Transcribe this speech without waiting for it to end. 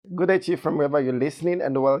Good day to you from wherever you're listening,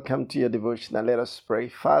 and welcome to your devotional. Let us pray.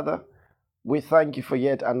 Father, we thank you for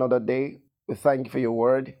yet another day. We thank you for your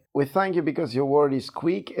word. We thank you because your word is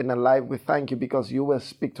quick and alive. We thank you because you will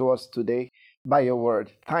speak to us today by your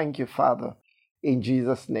word. Thank you, Father, in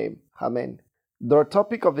Jesus' name. Amen. The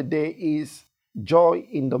topic of the day is joy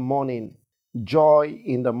in the morning. Joy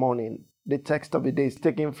in the morning. The text of the day is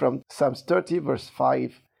taken from Psalms 30, verse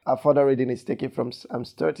 5. Our further reading is taken from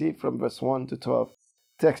Psalms 30, from verse 1 to 12.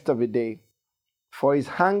 Text of the day. For his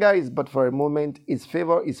anger is but for a moment, his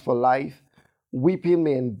favor is for life. Weeping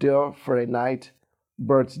may endure for a night,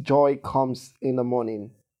 but joy comes in the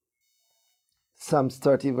morning. Psalms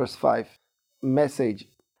 30, verse 5. Message.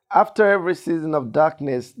 After every season of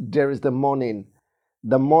darkness, there is the morning.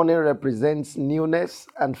 The morning represents newness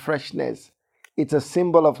and freshness. It's a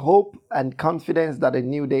symbol of hope and confidence that a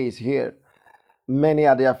new day is here. Many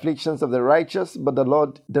are the afflictions of the righteous, but the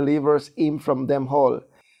Lord delivers him from them all.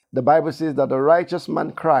 The Bible says that the righteous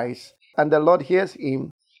man cries, and the Lord hears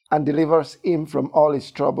him and delivers him from all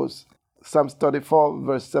his troubles. Psalms 34,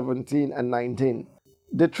 verse 17 and 19.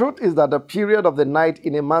 The truth is that the period of the night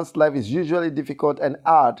in a man's life is usually difficult and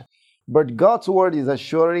hard, but God's word is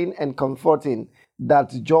assuring and comforting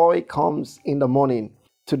that joy comes in the morning.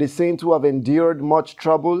 To the saints who have endured much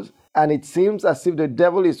trouble, and it seems as if the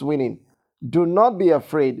devil is winning, do not be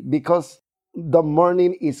afraid, because the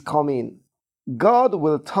morning is coming. God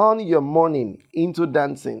will turn your mourning into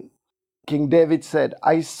dancing. King David said,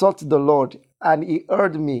 I sought the Lord, and he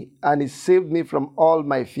heard me, and he saved me from all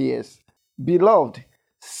my fears. Beloved,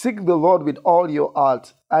 seek the Lord with all your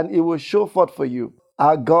heart, and he will show forth for you.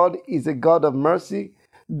 Our God is a God of mercy.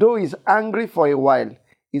 Though he is angry for a while,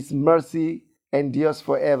 his mercy endures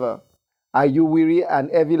forever. Are you weary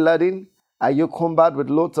and heavy laden? Are you cumbered with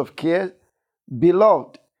loads of care?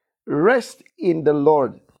 Beloved, rest in the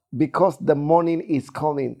Lord, because the morning is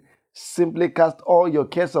coming. Simply cast all your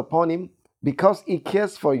cares upon him, because he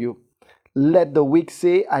cares for you. Let the weak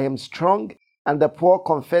say, I am strong, and the poor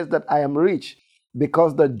confess that I am rich,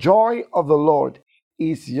 because the joy of the Lord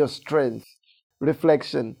is your strength.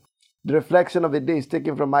 Reflection. The reflection of the day is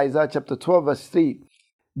taken from Isaiah chapter 12, verse 3.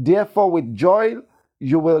 Therefore, with joy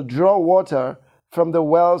you will draw water from the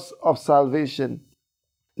wells of salvation.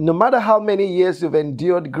 No matter how many years you've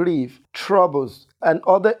endured grief, troubles, and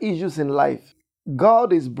other issues in life,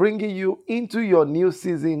 God is bringing you into your new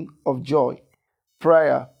season of joy.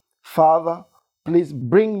 Prayer. Father, please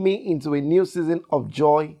bring me into a new season of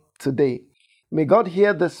joy today. May God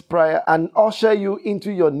hear this prayer and usher you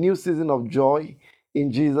into your new season of joy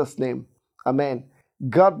in Jesus' name. Amen.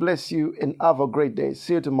 God bless you and have a great day.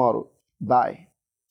 See you tomorrow. Bye.